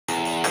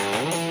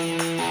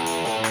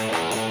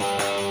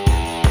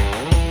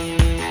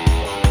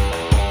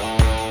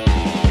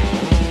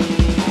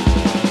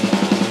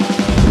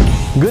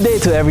Good day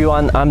to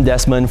everyone, I'm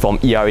Desmond from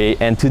ERA,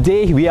 and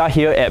today we are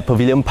here at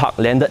Pavilion Park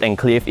Landed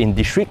Enclave in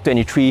District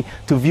 23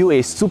 to view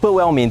a super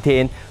well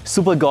maintained,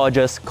 super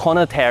gorgeous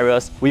corner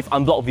terrace with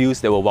unblocked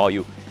views that will wow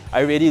you.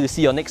 Are you ready to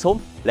see your next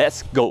home?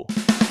 Let's go!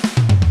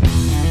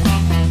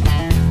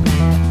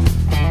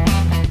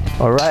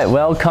 Alright,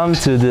 welcome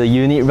to the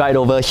unit right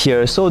over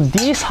here. So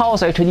this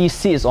house actually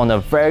sits on a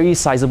very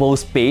sizable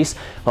space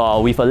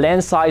with a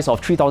land size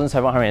of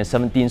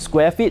 3,717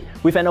 square feet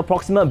with an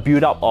approximate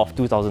build-up of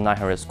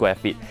 2,900 square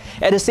feet.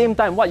 At the same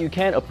time, what you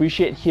can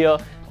appreciate here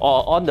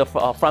on the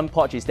front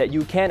porch is that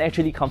you can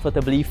actually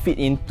comfortably fit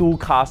in 2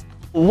 cars.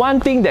 One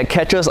thing that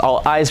catches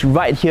our eyes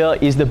right here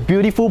is the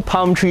beautiful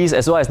palm trees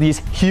as well as this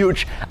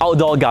huge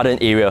outdoor garden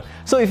area.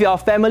 So if you're a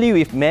family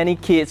with many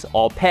kids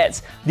or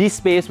pets, this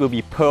space will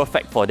be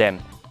perfect for them.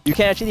 You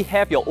can actually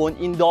have your own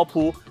indoor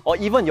pool or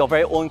even your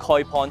very own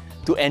koi pond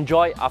to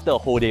enjoy after a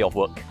whole day of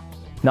work.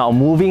 Now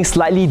moving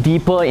slightly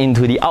deeper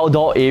into the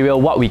outdoor area,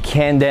 what we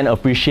can then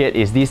appreciate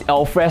is this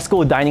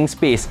alfresco dining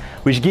space,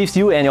 which gives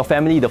you and your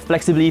family the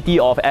flexibility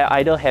of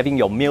either having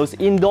your meals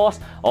indoors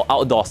or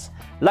outdoors.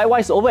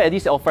 Likewise, over at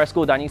this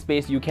alfresco dining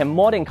space, you can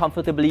more than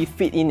comfortably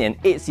fit in an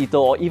 8-seater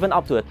or even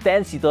up to a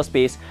 10-seater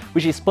space,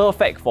 which is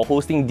perfect for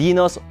hosting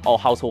dinners or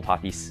household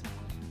parties.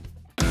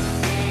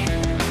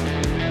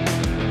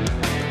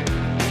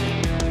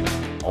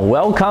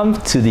 Welcome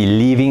to the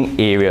living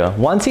area.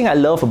 One thing I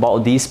love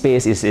about this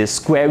space is its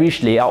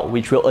squarish layout,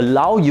 which will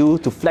allow you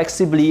to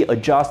flexibly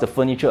adjust the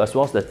furniture as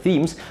well as the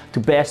themes to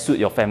best suit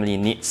your family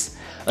needs.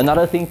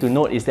 Another thing to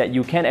note is that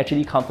you can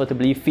actually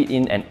comfortably fit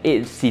in an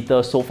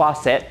 8-seater sofa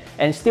set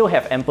and still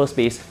have ample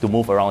space to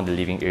move around the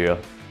living area.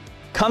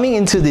 Coming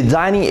into the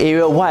dining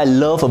area, what I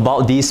love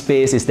about this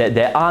space is that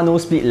there are no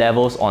split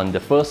levels on the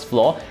first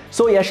floor,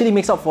 so it actually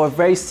makes up for a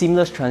very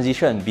seamless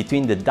transition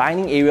between the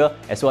dining area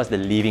as well as the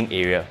living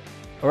area.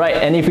 Alright,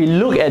 and if we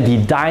look at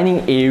the dining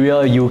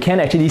area, you can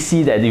actually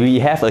see that we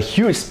have a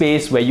huge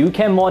space where you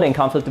can more than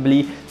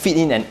comfortably fit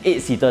in an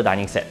 8-seater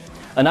dining set.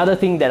 Another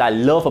thing that I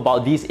love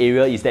about this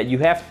area is that you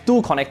have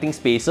 2 connecting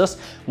spaces,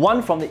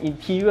 one from the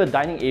interior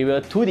dining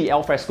area to the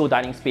alfresco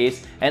dining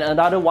space and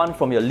another one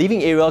from your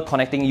living area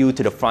connecting you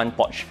to the front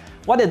porch.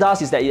 What it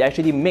does is that it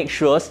actually makes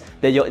sure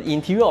that your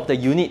interior of the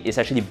unit is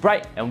actually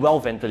bright and well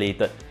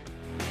ventilated.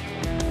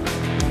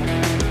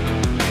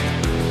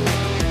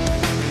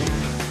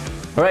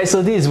 Alright,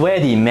 so this is where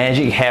the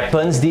magic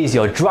happens. This is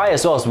your dry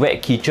as well as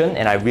wet kitchen,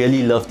 and I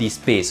really love this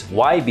space.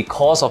 Why?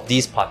 Because of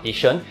this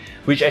partition,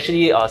 which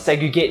actually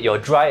segregate your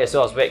dry as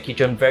well as wet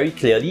kitchen very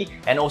clearly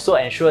and also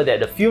ensure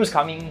that the fumes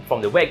coming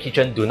from the wet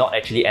kitchen do not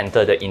actually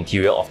enter the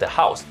interior of the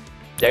house.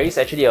 There is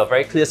actually a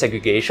very clear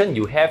segregation.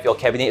 You have your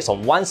cabinets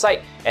on one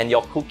side and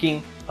your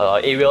cooking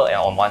area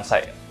on one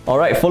side.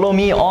 Alright, follow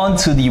me on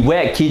to the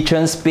wet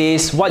kitchen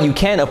space. What you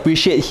can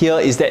appreciate here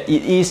is that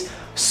it is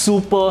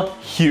super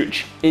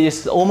huge. It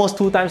is almost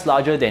 2 times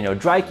larger than your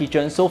dry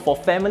kitchen, so for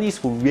families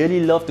who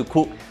really love to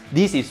cook,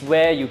 this is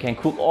where you can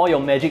cook all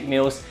your magic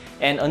meals.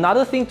 And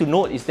another thing to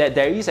note is that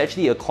there is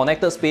actually a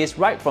connected space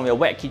right from your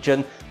wet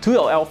kitchen to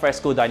your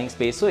alfresco dining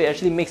space, so it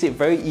actually makes it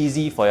very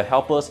easy for your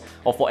helpers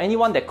or for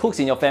anyone that cooks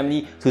in your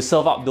family to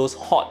serve up those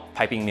hot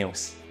piping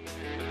meals.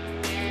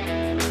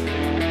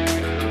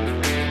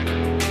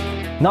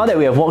 Now that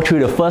we have walked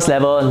through the first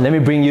level, let me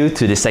bring you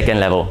to the second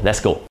level.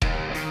 Let's go.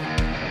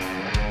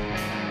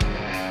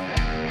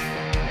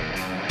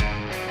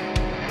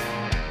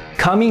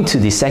 Coming to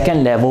the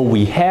second level,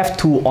 we have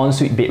 2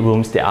 ensuite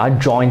bedrooms that are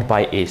joined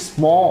by a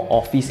small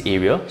office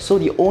area. So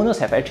the owners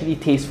have actually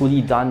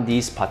tastefully done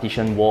this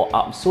partition wall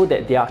up so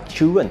that their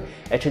children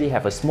actually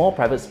have a small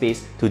private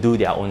space to do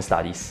their own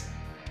studies.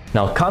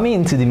 Now coming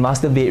into the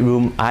master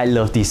bedroom, I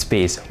love this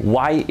space.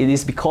 Why? It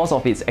is because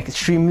of its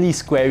extremely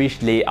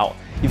squarish layout.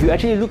 If you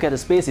actually look at the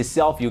space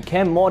itself, you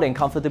can more than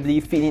comfortably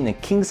fit in a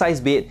king-size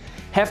bed,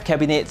 have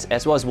cabinets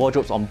as well as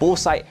wardrobes on both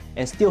sides,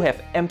 and still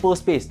have ample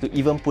space to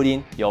even put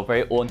in your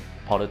very own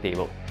powder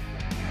table.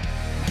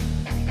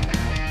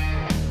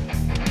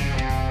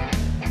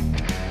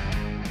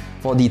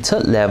 For the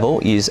third level,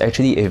 it is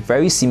actually a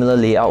very similar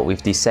layout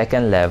with the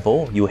second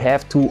level. You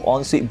have 2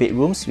 ensuite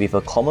bedrooms with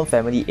a common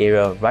family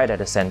area right at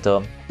the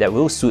center that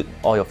will suit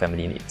all your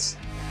family needs.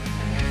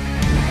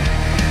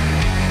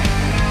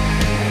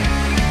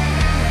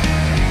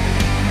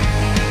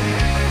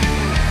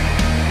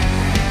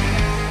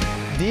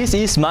 This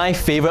is my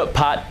favorite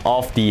part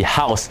of the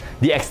house,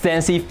 the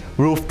extensive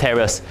roof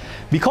terrace.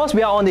 Because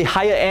we are on the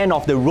higher end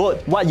of the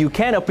road, what you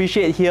can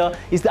appreciate here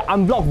is the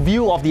unblocked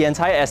view of the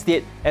entire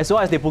estate as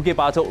well as the Bukit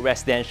Batok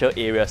residential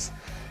areas.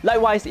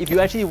 Likewise, if you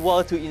actually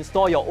were to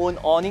install your own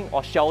awning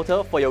or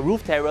shelter for your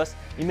roof terrace,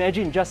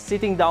 imagine just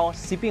sitting down,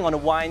 sipping on a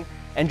wine,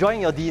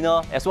 enjoying your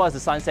dinner as well as the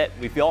sunset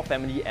with your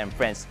family and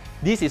friends.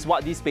 This is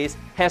what this space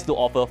has to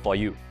offer for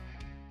you.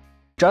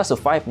 Just a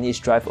 5 minutes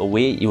drive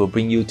away, it will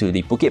bring you to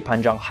the Bukit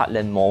Panjang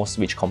Heartland Malls,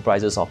 which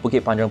comprises of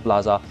Bukit Panjang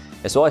Plaza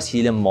as well as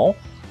Hillion Mall.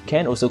 You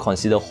can also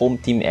consider Home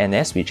Team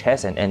NS, which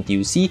has an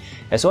NTUC,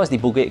 as well as the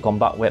Bukit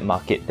Gombak Wet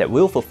Market that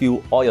will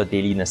fulfill all your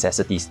daily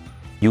necessities.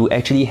 You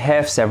actually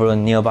have several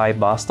nearby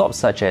bus stops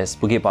such as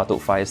Bukit Batok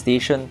Fire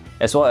Station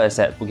as well as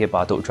at Bukit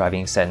Batok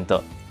Driving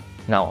Centre.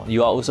 Now,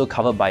 you are also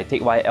covered by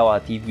Teck Whye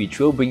LRT, which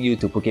will bring you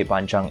to Bukit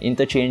Panjang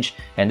Interchange,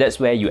 and that's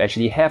where you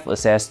actually have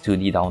access to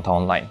the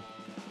downtown line.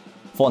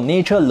 For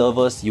nature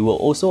lovers, you will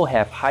also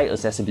have high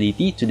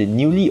accessibility to the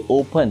newly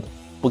opened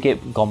Bukit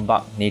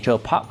Gombak Nature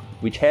Park,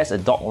 which has a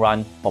dog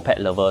run for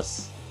pet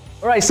lovers.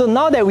 Alright, so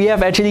now that we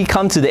have actually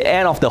come to the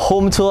end of the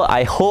home tour,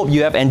 I hope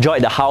you have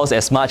enjoyed the house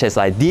as much as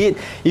I did.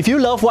 If you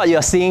love what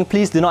you're seeing,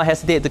 please do not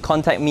hesitate to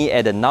contact me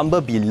at the number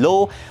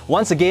below.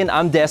 Once again,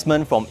 I'm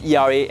Desmond from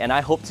ERA and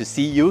I hope to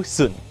see you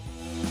soon.